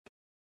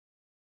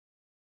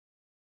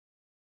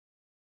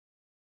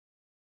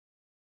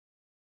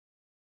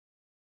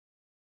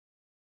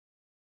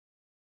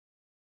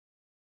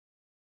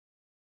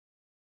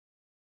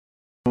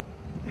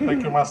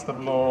Thank you, Master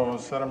Blow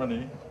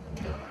Ceremony.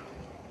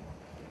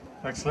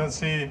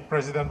 Excellency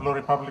President Blow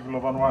Republic of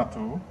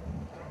Vanuatu,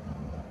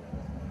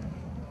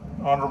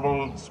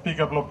 Honorable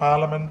Speaker Blow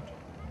Parliament,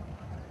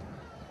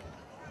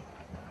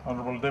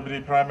 Honorable Deputy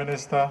Prime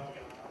Minister,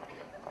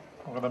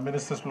 the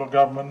Ministers Blow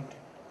Government,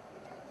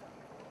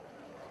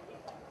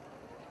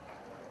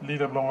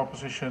 Leader Blow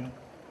Opposition,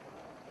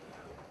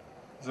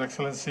 His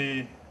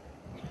Excellency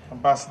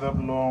Ambassador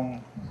Blow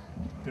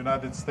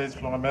United States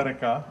Blow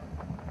America,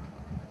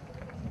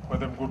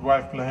 Madam Good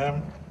Wife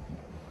Blahem,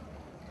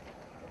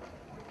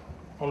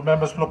 all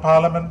members of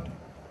Parliament,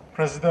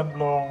 President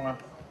Blong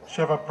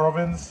Sheva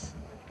Province,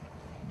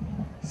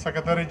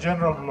 Secretary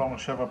General Blong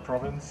Sheva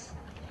Province,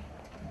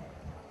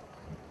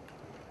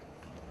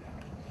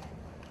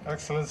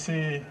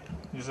 Excellency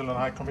New Zealand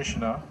High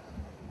Commissioner,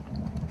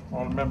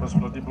 all members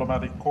of the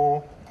Diplomatic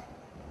Corps,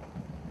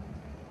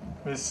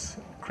 Ms.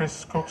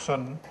 Chris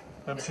Cookson,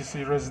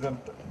 MCC Resident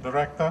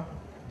Director,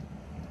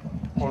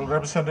 all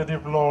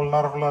representative of all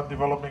Narvala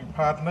Development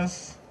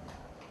Partners,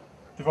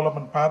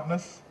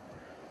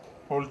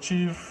 all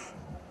Chief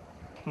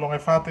Long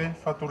Efate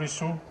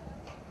Faturisu,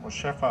 or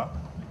Shefa,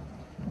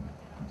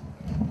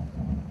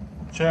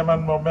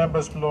 Chairman or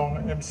members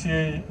belong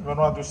MCA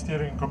Vanuatu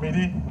Steering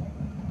Committee,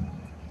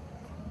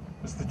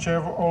 Mr.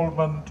 Chair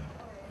Oldman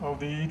of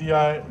the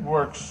EDI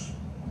Works,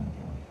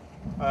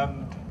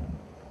 and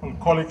all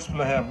colleagues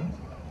belong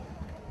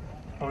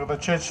all the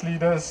church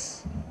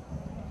leaders,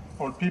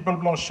 all people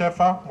belong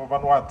Shefa or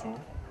Vanuatu,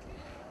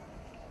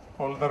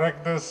 all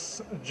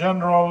directors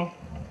general,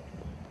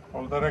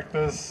 all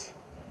directors,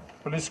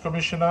 police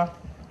commissioner,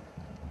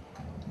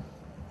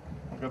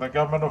 the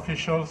government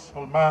officials,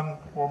 all man,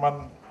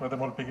 woman, whether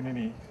all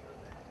pignini.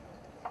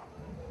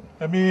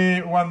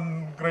 Me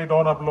one great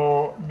honor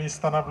blow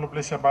Mr. Nablo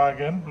Blessia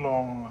Bargain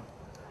belong.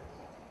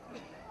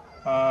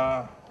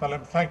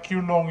 Thank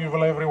you long you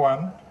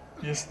everyone.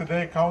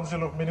 Yesterday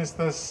Council of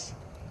Ministers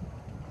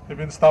have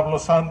been Stablo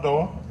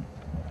Sando.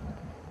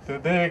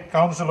 Today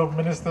Council of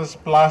Ministers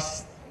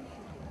plus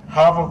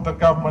half of the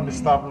government is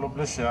Stablo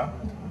Blessia.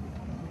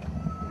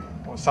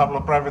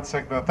 Some private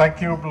sector.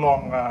 Thank you,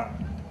 belong.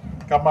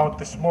 Come out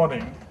this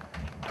morning.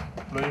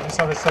 We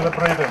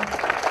celebrated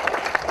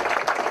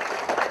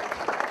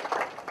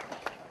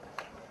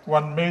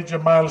one major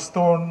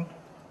milestone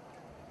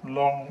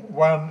along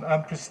one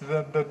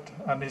unprecedented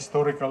and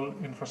historical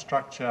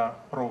infrastructure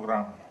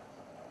program.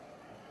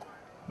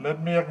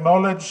 Let me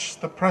acknowledge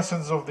the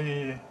presence of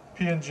the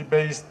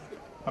PNG-based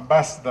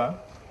ambassador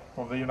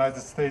of the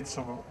United States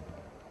of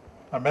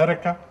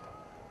America,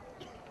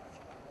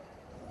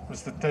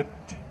 Mr. Ted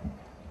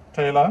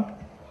Taylor,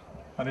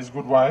 and his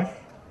good wife.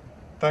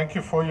 Thank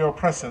you for your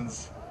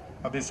presence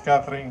at this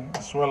gathering,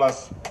 as well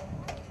as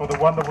for the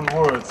wonderful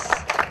words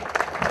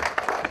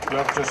you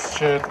have just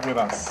shared with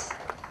us.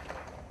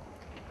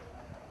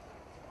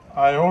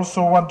 I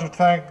also want to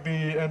thank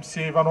the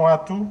MCA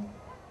Vanuatu,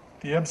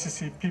 the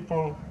MCC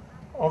people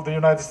of the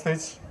United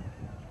States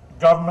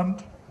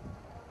government,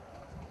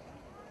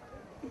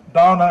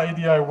 Downer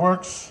EDI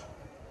Works,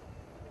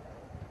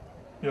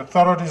 the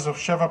authorities of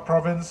Sheva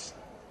Province,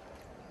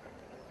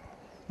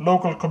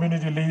 local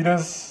community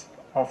leaders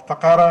of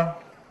Takara,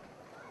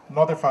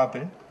 North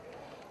Efate,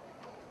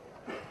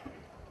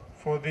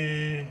 for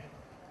the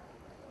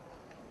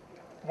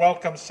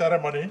welcome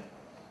ceremony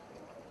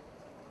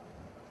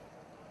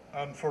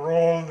and for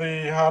all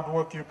the hard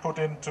work you put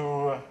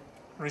into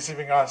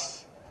receiving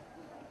us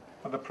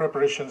and the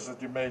preparations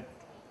that you made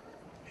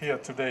here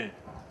today.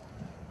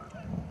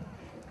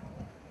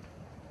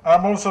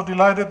 I'm also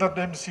delighted that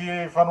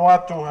MCA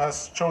Vanuatu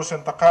has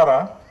chosen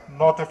Takara,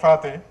 North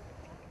Efate,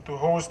 to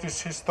host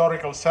this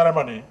historical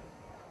ceremony,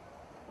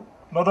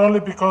 not only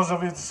because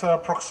of its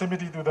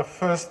proximity to the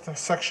first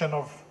section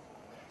of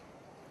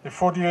the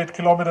 48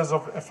 kilometers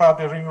of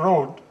Efate Ring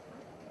Road,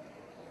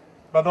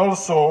 but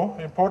also,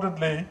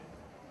 importantly,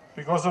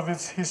 because of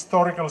its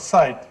historical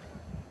site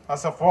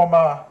as a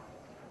former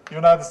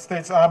United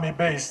States Army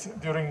base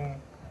during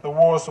the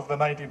wars of the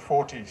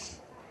 1940s.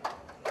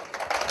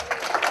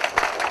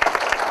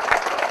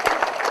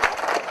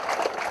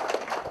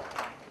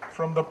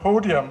 From the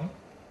podium,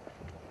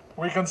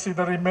 we can see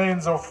the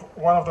remains of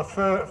one of the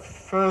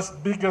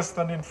first biggest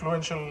and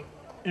influential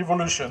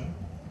evolution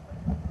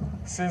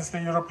since the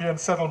European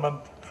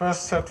settlement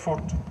first set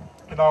foot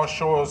in our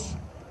shores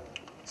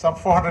some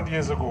 400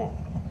 years ago.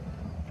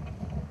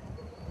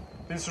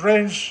 These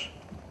range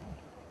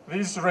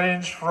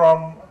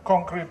from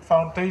concrete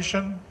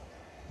foundation,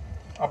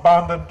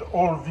 abandoned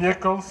old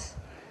vehicles,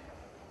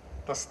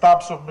 the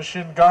stubs of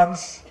machine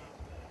guns,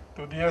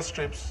 to the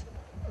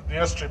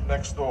airstrip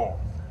next door.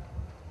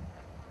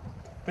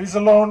 These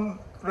alone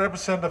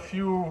represent a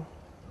few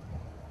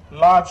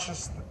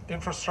largest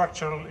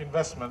infrastructural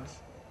investments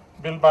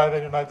built by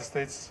the United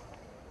States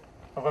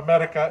of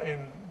America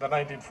in the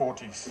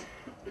 1940s.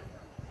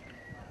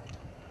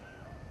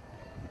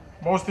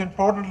 Most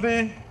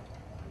importantly,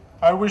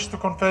 I wish to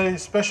convey a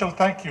special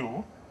thank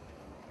you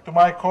to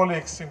my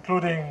colleagues,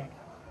 including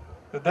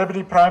the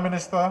Deputy Prime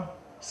Minister,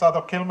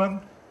 Sado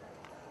Kilman,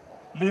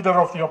 Leader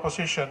of the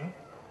Opposition,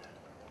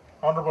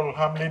 Honorable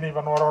Hamlini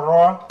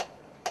Vanwaroroa,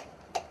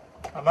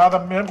 and other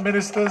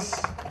ministers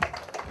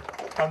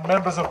and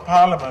members of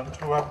Parliament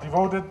who have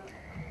devoted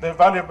their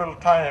valuable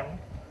time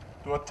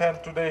to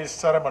attend today's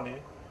ceremony,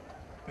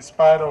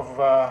 despite of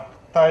a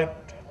tight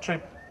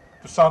trip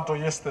to Santo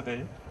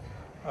yesterday,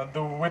 and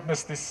to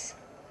witness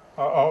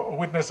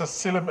a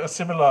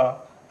similar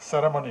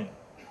ceremony.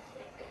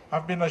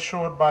 I've been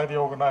assured by the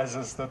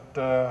organizers that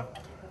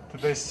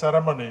today's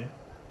ceremony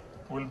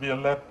will be a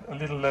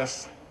little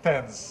less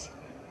tense.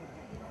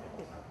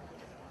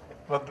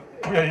 But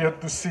we are yet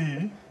to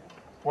see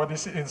what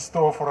is in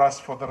store for us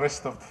for the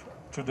rest of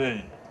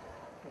today.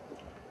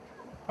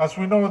 As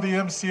we know, the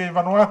MCA-V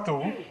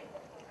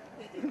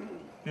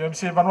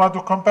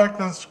Vanuatu Compact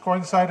has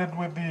coincided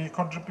with and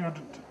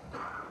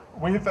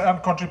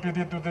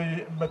contributed to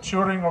the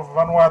maturing of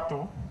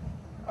Vanuatu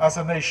as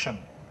a nation.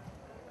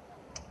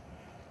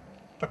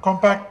 The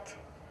Compact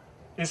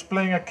is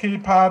playing a key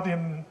part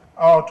in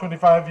our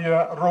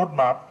 25-year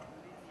roadmap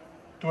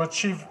to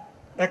achieve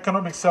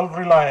economic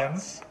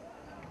self-reliance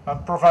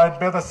and provide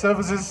better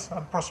services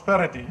and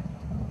prosperity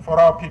for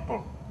our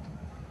people.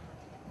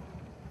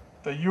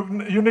 The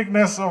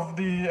uniqueness of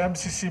the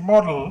MCC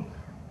model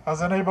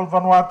has enabled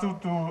Vanuatu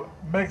to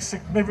make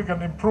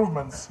significant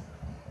improvements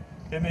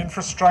in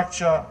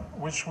infrastructure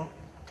which will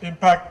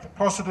impact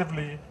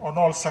positively on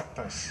all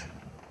sectors.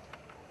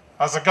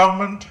 As a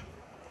government,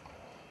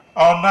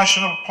 our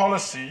national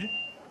policy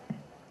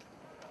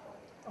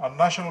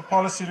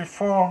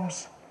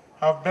reforms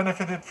have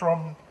benefited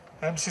from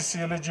MCC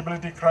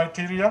eligibility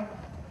criteria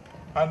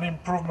and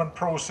improvement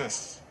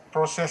processes.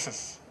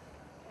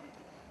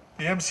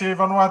 The MCA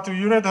Vanuatu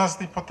unit has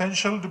the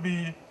potential to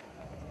be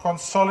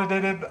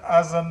consolidated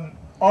as an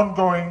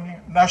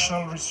ongoing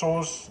national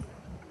resource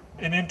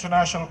in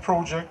international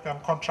project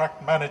and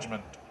contract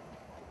management.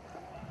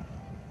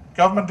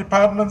 Government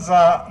departments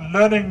are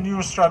learning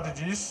new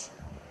strategies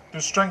to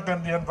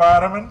strengthen the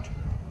environment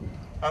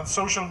and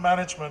social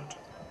management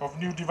of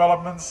new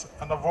developments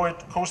and avoid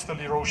coastal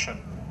erosion.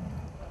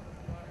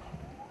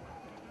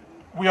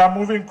 We are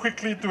moving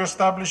quickly to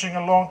establishing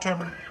a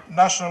long-term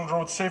national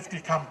road safety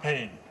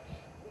campaign.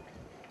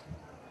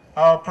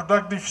 Our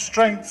productive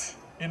strength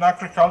in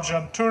agriculture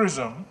and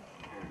tourism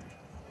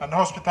and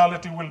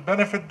hospitality will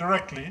benefit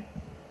directly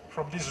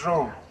from this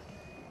road.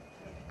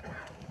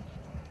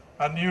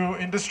 And new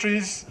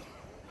industries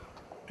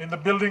in the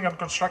building and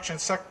construction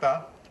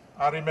sector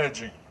are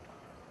emerging.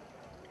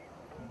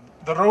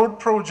 The road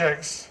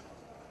projects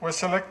were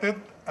selected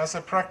as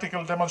a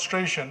practical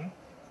demonstration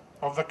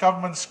of the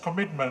government's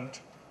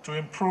commitment to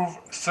improve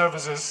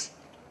services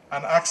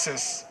and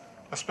access,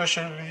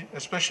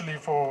 especially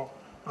for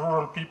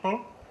rural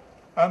people,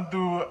 and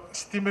to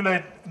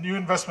stimulate new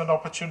investment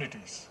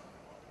opportunities.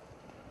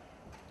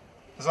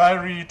 As I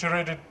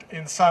reiterated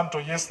in Santo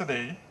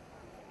yesterday,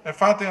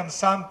 Efate and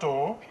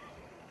Santo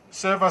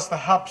serve as the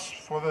hubs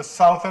for the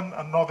southern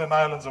and northern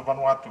islands of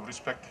Vanuatu,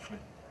 respectively.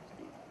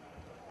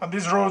 And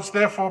these roads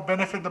therefore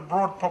benefit the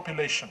broad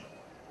population.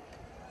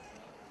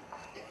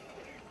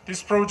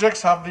 These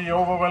projects have the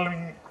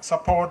overwhelming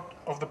support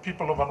of the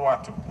people of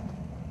Vanuatu.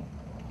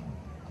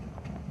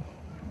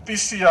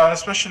 This year,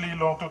 especially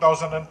long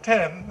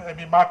 2010,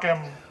 emi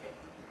makem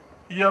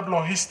ia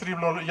belong history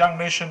belong young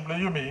nation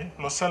belong Yumi,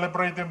 belong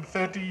celebrating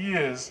 30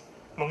 years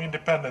long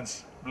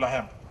independence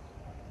belong.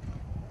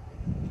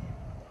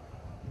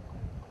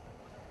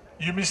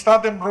 Yumi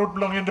started road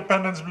belong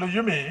independence belong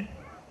Yumi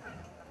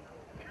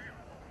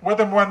with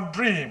them one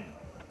dream,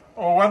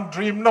 or one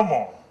dream no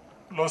more.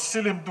 Lo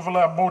silim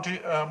tuvala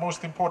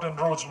most important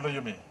roads belong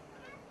Yumi.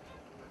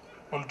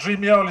 Well,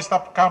 dream here will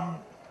stop come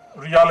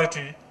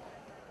reality.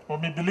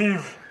 When we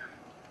believe,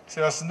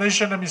 say as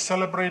nation we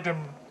celebrate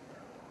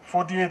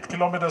 48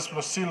 kilometers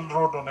of sealed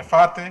road on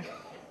Efate,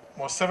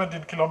 more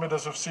 17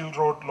 kilometers of sealed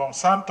road along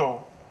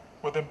Santo,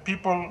 with them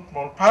people,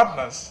 more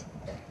partners.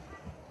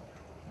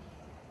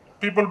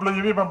 People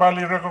believe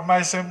Bambali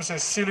recognize them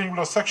as sealing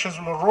lo sections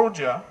of road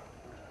here.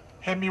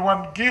 Hemi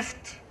one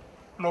gift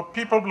lo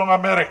people belong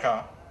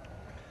America,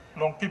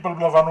 long people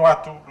belong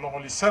Vanuatu, long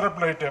only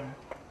celebrate them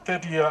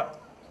 30-year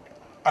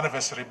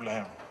anniversary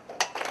belong.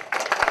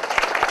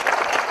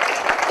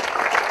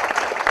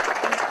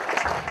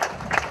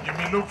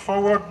 Look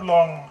forward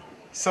long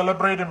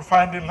celebrating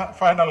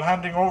final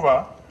handing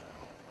over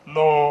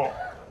lo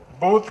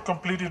both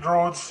completed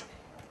roads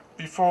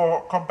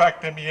before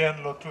compact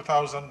MEN lo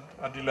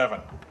 2011.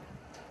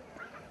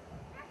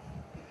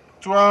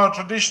 To our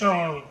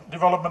traditional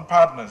development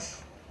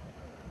partners,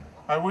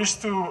 I wish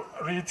to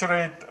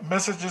reiterate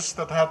messages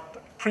that had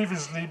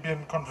previously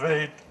been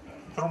conveyed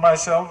through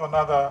myself and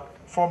other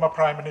former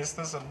prime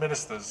ministers and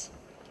ministers,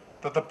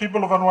 that the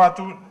people of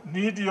Vanuatu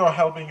need your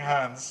helping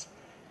hands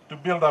to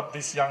build up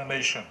this young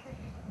nation.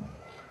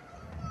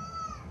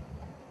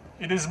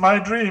 It is my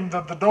dream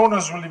that the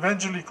donors will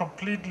eventually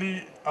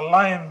completely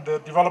align the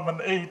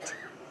development aid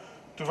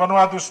to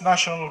Vanuatu's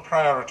national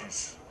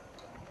priorities.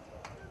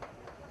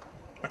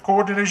 The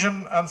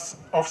coordination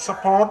of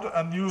support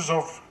and use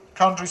of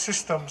country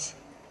systems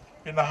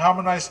in a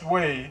harmonized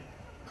way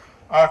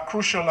are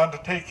crucial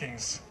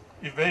undertakings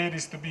if aid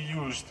is to be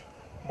used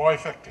more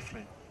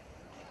effectively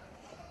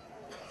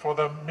for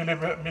the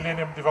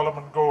Millennium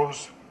Development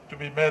Goals to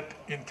be met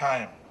in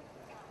time.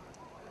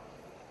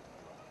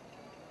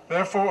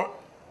 Therefore,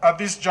 at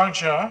this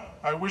juncture,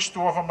 I wish to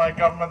offer my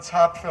government's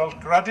heartfelt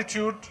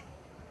gratitude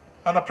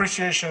and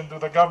appreciation to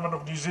the Government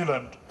of New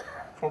Zealand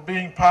for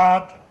being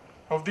part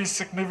of this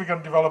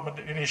significant development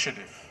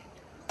initiative.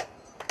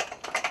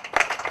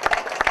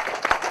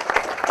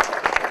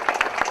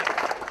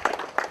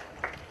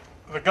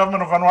 The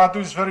Government of Vanuatu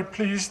is very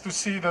pleased to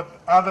see that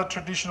other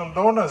traditional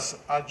donors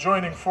are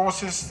joining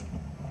forces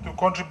to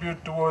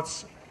contribute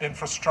towards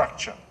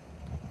infrastructure.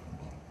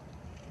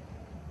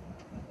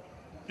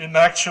 In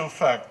actual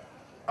fact,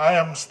 I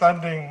am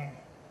standing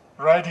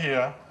right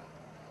here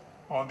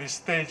on this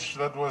stage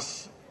that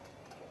was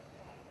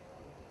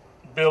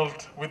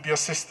built with the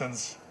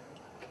assistance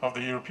of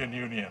the European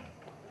Union.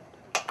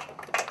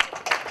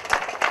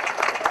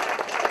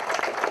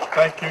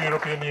 Thank you,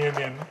 European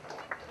Union,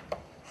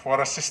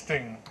 for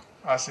assisting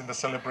us in the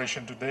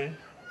celebration today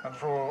and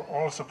for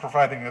also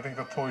providing, I think,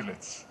 the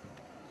toilets.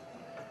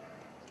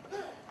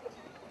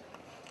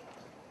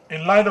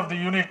 In light of the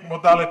unique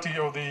modality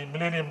of the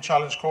Millennium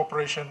Challenge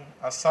Cooperation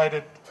as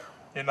cited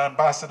in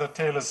Ambassador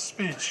Taylor's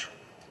speech,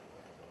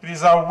 it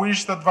is our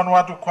wish that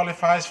Vanuatu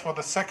qualifies for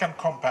the second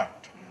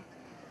compact.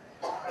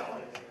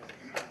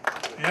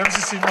 The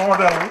MCC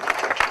model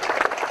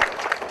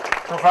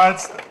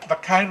provides the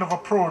kind of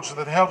approach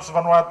that helps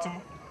Vanuatu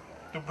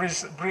to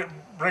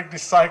break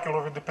this cycle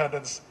of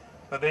independence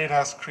that aid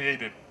has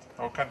created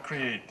or can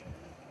create.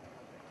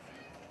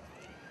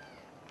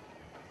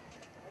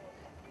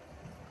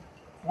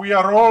 We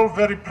are all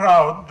very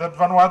proud that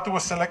Vanuatu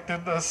was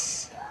selected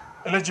as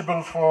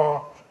eligible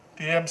for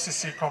the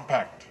MCC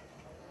Compact.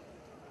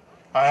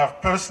 I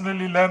have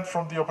personally learned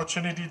from the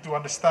opportunity to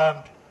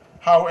understand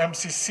how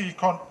MCC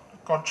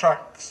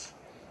constructs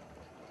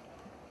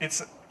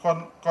its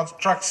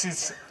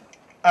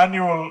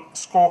annual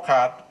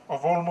scorecard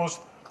of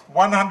almost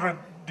 100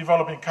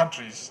 developing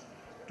countries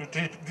to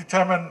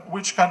determine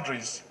which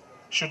countries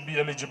should be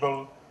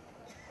eligible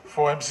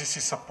for MCC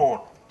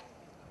support.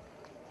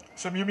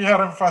 So mimi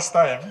haram first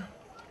time,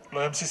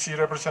 lo MCC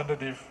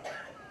representative.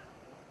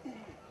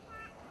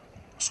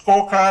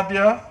 Scorecard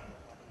ya,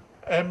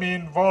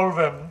 involve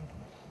them.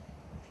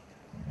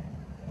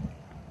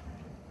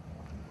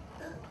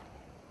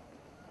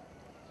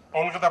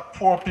 All the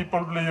poor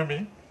people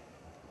believe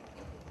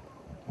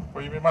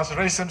we must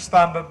raise some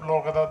standard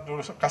law that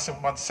do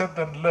one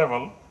certain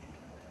level.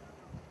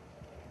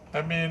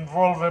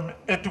 Involve them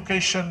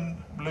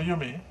education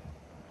believe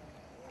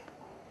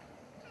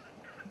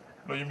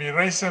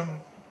raise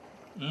some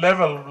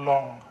level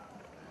long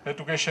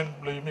education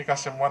believe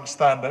one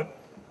standard.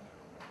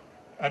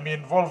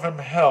 Involve them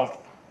health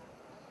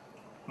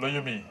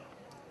believe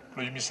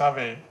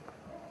save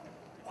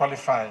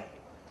qualify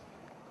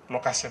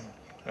lokasem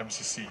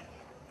MCC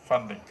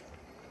funding.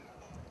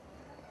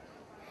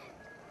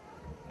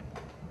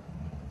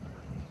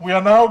 We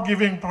are now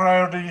giving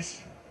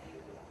priorities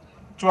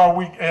to our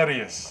weak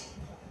areas.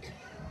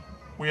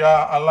 We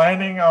are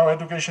aligning our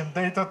education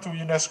data to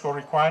UNESCO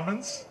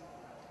requirements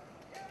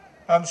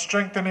and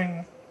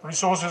strengthening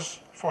resources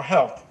for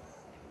health.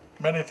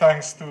 Many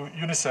thanks to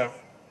UNICEF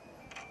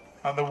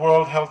and the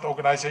World Health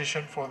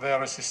Organization for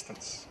their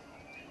assistance.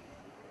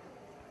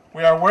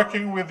 We are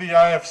working with the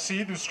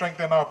IFC to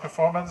strengthen our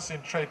performance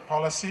in trade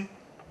policy,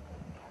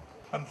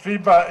 and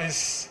FIBA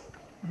is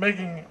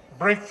making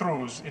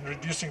breakthroughs in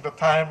reducing the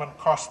time and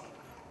cost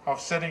of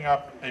setting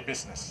up a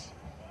business.